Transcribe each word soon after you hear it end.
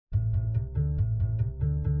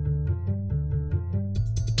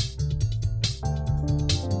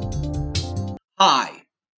Hi,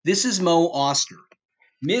 this is Mo Oster,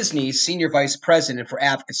 MSSNY's Senior Vice President for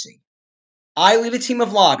Advocacy. I lead a team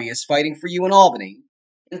of lobbyists fighting for you in Albany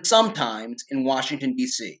and sometimes in Washington,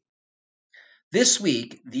 D.C. This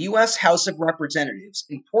week, the U.S. House of Representatives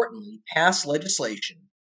importantly passed legislation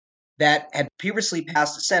that had previously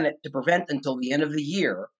passed the Senate to prevent until the end of the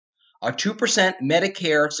year a 2%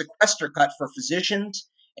 Medicare sequester cut for physicians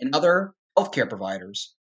and other healthcare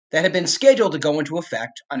providers that had been scheduled to go into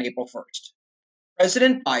effect on April 1st.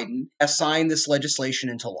 President Biden has signed this legislation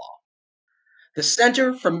into law. The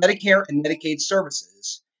Center for Medicare and Medicaid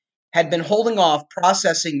Services had been holding off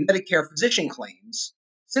processing Medicare physician claims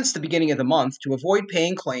since the beginning of the month to avoid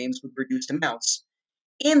paying claims with reduced amounts,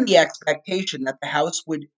 in the expectation that the House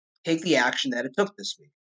would take the action that it took this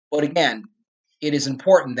week. But again, it is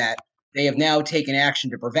important that they have now taken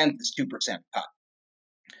action to prevent this 2% cut.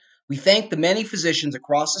 We thank the many physicians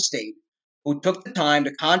across the state who took the time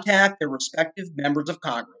to contact their respective members of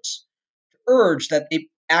Congress to urge that they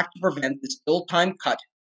act to prevent this ill-timed cut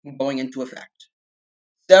from going into effect.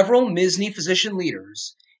 Several MSSNY physician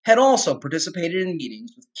leaders had also participated in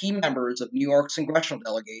meetings with key members of New York's congressional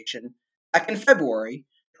delegation back in February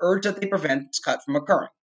to urge that they prevent this cut from occurring.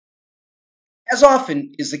 As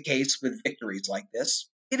often is the case with victories like this,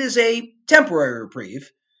 it is a temporary reprieve,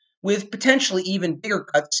 with potentially even bigger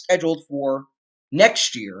cuts scheduled for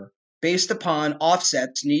next year based upon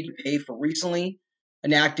offsets needed to pay for recently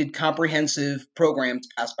enacted comprehensive programs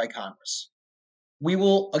passed by Congress. We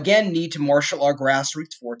will again need to marshal our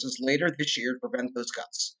grassroots forces later this year to prevent those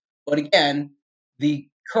cuts. But again, the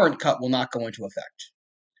current cut will not go into effect.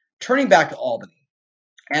 Turning back to Albany,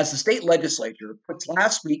 as the state legislature puts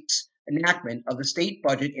last week's enactment of the state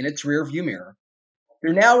budget in its rearview mirror,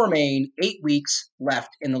 there now remain 8 weeks left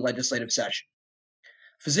in the legislative session.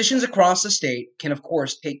 Physicians across the state can, of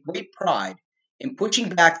course, take great pride in pushing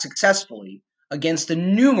back successfully against the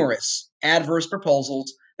numerous adverse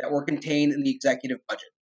proposals that were contained in the executive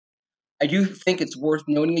budget. I do think it's worth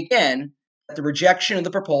noting again that the rejection of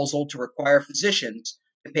the proposal to require physicians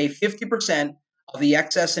to pay 50% of the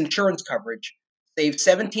excess insurance coverage saved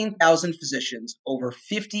 17,000 physicians over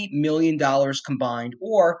 $50 million combined,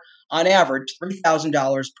 or on average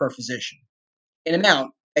 $3,000 per physician, an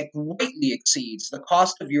amount that greatly exceeds the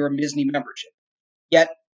cost of your MSSNY membership.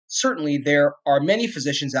 Yet, certainly there are many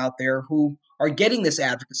physicians out there who are getting this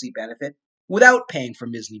advocacy benefit without paying for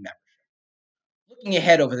MSSNY membership. Looking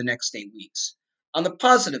ahead over the next 8 weeks, on the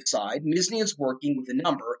positive side, MSSNY is working with a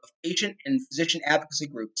number of patient and physician advocacy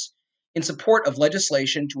groups in support of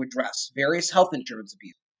legislation to address various health insurance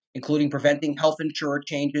abuses, including preventing health insurer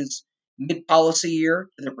changes mid-policy year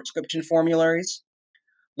to their prescription formularies,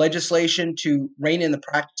 legislation to rein in the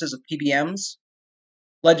practices of PBMs,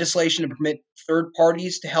 legislation to permit third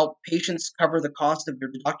parties to help patients cover the cost of their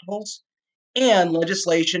deductibles, and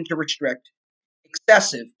legislation to restrict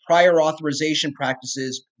excessive prior authorization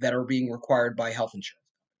practices that are being required by health insurance.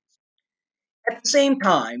 At the same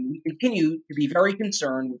time, we continue to be very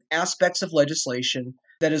concerned with aspects of legislation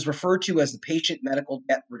that is referred to as the Patient Medical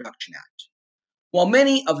Debt Reduction Act. While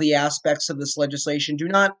many of the aspects of this legislation do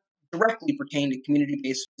not directly pertain to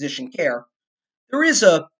community-based physician care, there is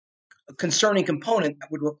a concerning component that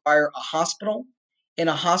would require a hospital and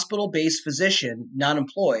a hospital-based physician, not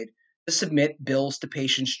employed, to submit bills to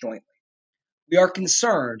patients jointly. We are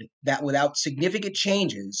concerned that without significant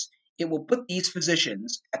changes, it will put these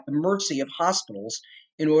physicians at the mercy of hospitals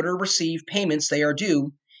in order to receive payments they are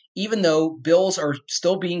due, even though bills are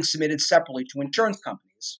still being submitted separately to insurance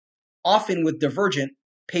companies, often with divergent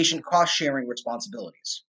patient cost-sharing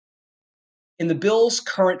responsibilities. In the bill's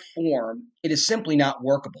current form, it is simply not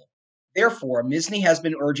workable. Therefore, MSSNY has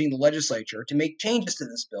been urging the legislature to make changes to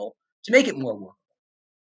this bill to make it more workable.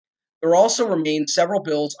 There also remain several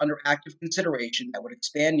bills under active consideration that would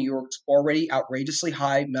expand New York's already outrageously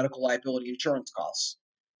high medical liability insurance costs,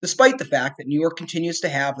 despite the fact that New York continues to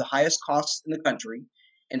have the highest costs in the country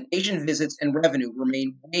and patient visits and revenue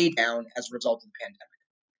remain way down as a result of the pandemic.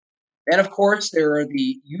 Then, of course, there are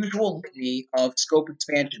the usual litany of scope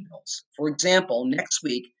expansion bills. For example, next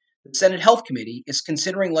week, the Senate Health Committee is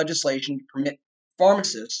considering legislation to permit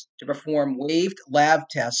pharmacists to perform waived lab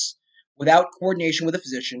tests without coordination with a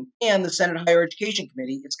physician, and the Senate Higher Education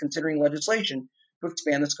Committee is considering legislation to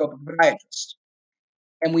expand the scope of podiatrists.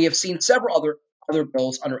 And we have seen several other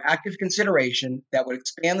bills under active consideration that would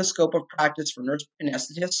expand the scope of practice for nurse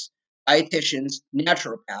anesthetists, dietitians,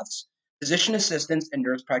 naturopaths, physician assistants, and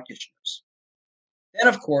nurse practitioners. Then,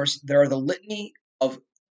 of course, there are the litany of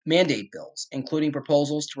mandate bills, including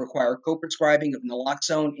proposals to require co-prescribing of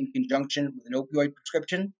naloxone in conjunction with an opioid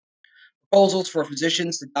prescription, proposals for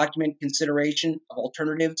physicians to document consideration of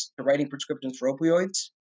alternatives to writing prescriptions for opioids,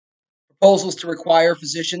 proposals to require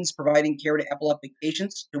physicians providing care to epileptic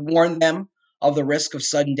patients to warn them of the risk of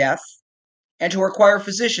sudden death, and to require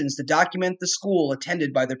physicians to document the school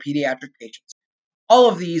attended by their pediatric patients. All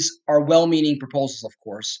of these are well-meaning proposals, of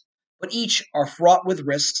course, but each are fraught with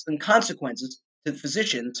risks and consequences to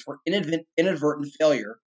physicians for inadvertent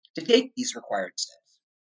failure to take these required steps.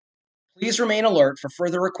 Please remain alert for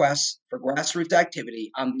further requests for grassroots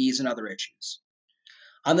activity on these and other issues.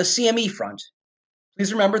 On the CME front,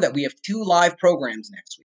 please remember that we have 2 live programs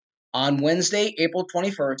next week. On Wednesday, April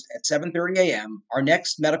 21st at 7:30 a.m., our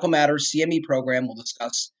next Medical Matters CME program will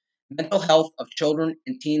discuss mental health of children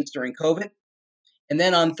and teens during COVID. And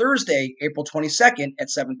then on Thursday, April 22nd at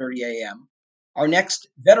 7:30 a.m., our next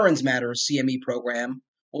Veterans Matters CME program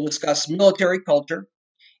will discuss military culture,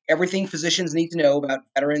 everything physicians need to know about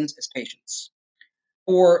veterans as patients.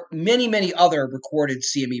 For many, many other recorded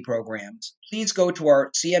CME programs, please go to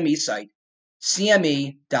our CME site,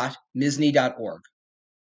 cme.misne.org.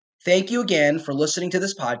 Thank you again for listening to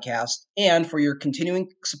this podcast and for your continuing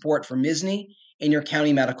support for MISNE and your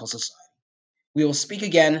county medical society. We will speak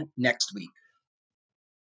again next week.